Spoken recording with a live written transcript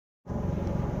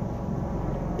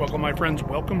Welcome, my friends.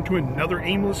 Welcome to another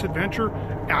aimless adventure,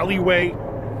 alleyway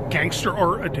gangster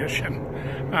art edition.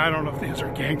 I don't know if these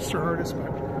are gangster artists,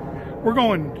 but we're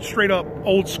going straight up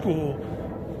old school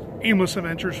aimless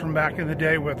adventures from back in the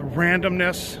day with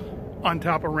randomness on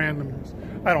top of randomness.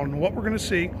 I don't know what we're going to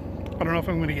see. I don't know if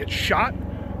I'm going to get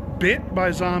shot, bit by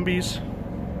zombies,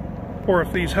 or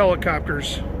if these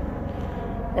helicopters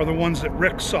are the ones that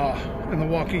Rick saw in The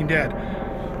Walking Dead.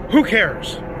 Who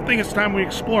cares? I think it's time we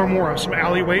explore more of some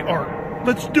alleyway art.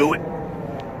 Let's do it!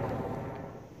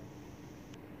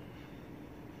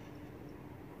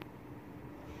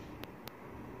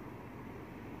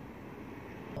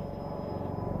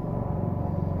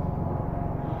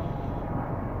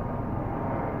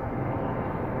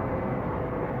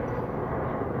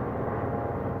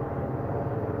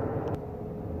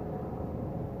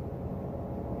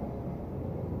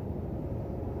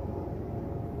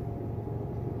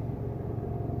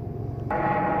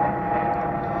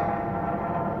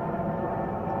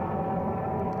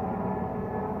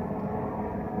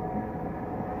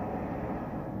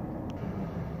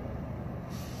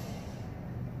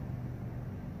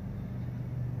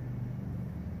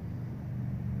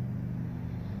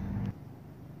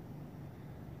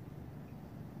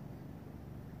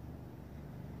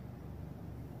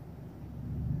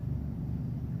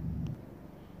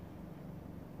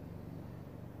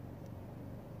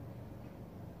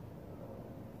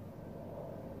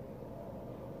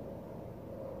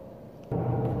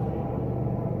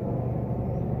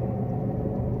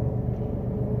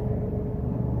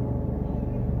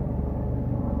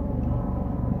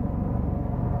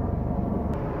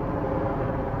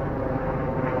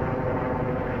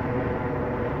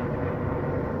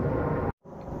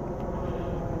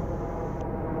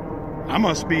 I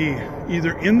must be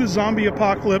either in the zombie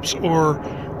apocalypse or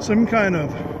some kind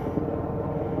of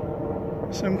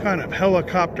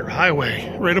helicopter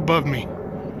highway right above me.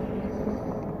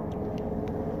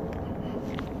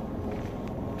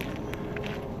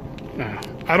 Now,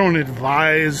 I don't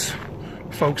advise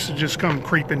folks to just come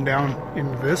creeping down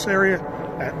into this area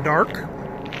at dark,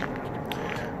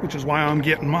 which is why I'm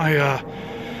getting my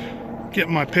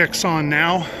picks on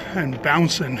now and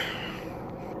bouncing.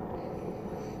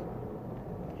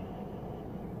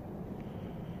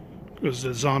 Because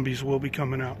the zombies will be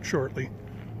coming out shortly.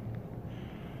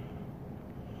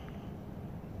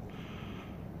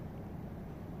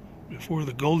 Before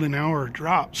the golden hour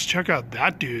drops, check out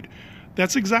that dude.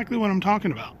 That's exactly what I'm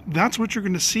talking about. That's what you're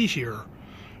going to see here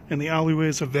in the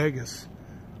alleyways of Vegas.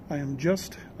 I am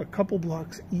just a couple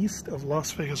blocks east of Las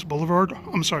Vegas Boulevard.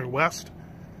 I'm sorry, west.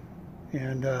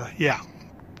 And yeah,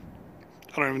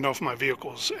 I don't even know if my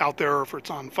vehicle's out there or if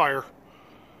it's on fire.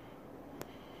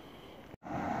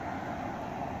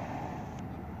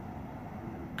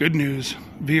 Good news,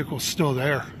 vehicle's still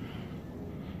there.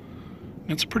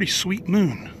 It's a pretty sweet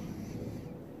moon.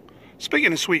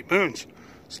 Speaking of sweet moons,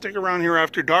 stick around here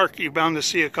after dark, you're bound to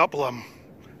see a couple of them.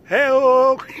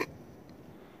 Hello!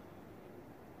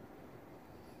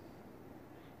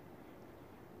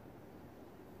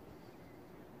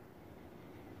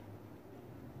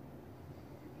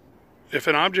 If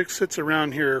an object sits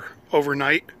around here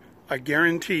overnight, I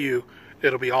guarantee you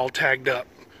it'll be all tagged up,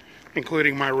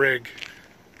 including my rig.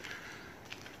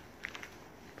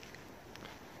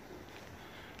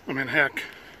 I mean, heck,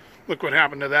 look what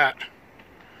happened to that.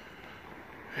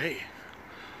 Hey,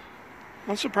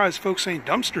 I'm surprised folks ain't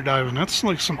dumpster diving. That's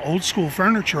like some old school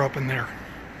furniture up in there.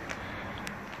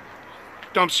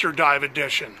 Dumpster dive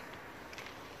edition.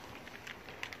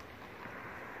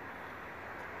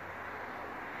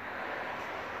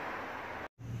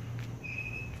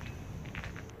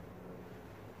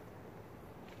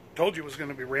 Told you it was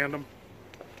going to be random.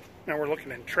 Now we're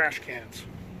looking in trash cans.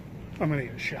 I'm going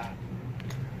to get shot.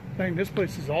 Dang, this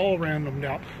place is all randomed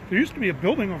out. There used to be a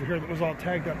building over here that was all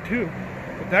tagged up too,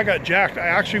 but that got jacked. I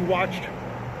actually watched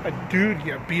a dude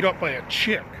get beat up by a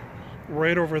chick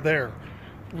right over there.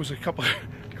 It was a couple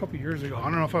years ago. I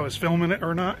don't know if I was filming it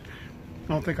or not. I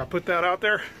don't think I put that out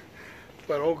there.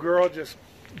 But old girl just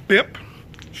bip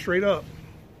straight up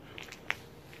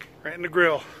right in the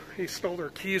grill. He stole her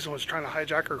keys and was trying to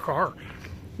hijack her car,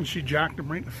 and she jacked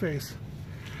him right in the face.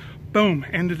 Boom,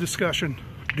 end of discussion.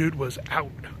 Dude was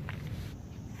out.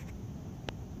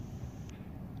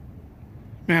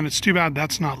 Man, it's too bad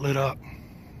that's not lit up.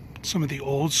 Some of the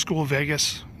old school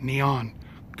Vegas neon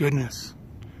goodness.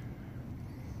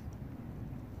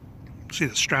 See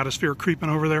the stratosphere creeping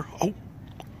over there? Oh,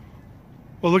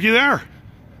 well, looky there.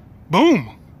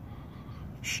 Boom.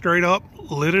 Straight up,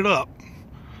 lit it up.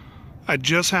 It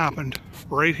just happened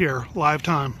right here, live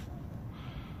time.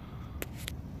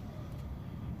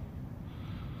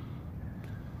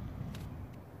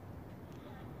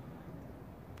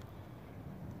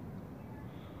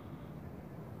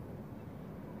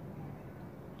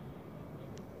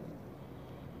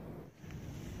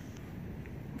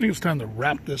 think it's time to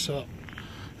wrap this up.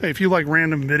 Hey, if you like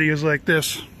random videos like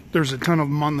this, there's a ton of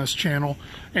them on this channel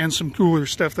and some cooler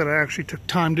stuff that I actually took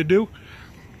time to do.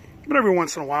 But every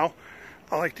once in a while,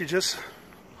 I like to just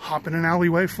hop in an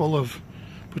alleyway full of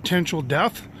potential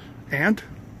death and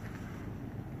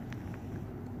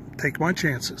take my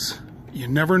chances. You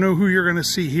never know who you're going to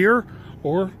see here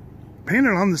or paint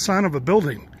it on the sign of a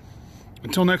building.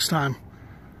 Until next time,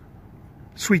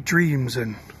 sweet dreams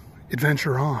and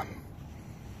adventure on.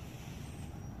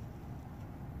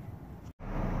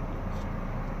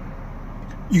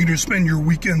 You gonna spend your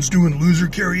weekends doing loser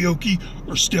karaoke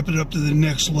or step it up to the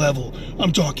next level?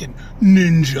 I'm talking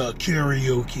ninja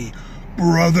karaoke,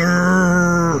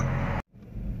 brother.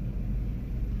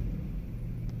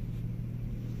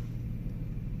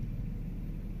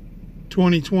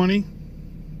 2020?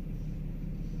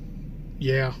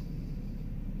 Yeah.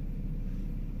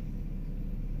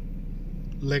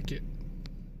 Lick it.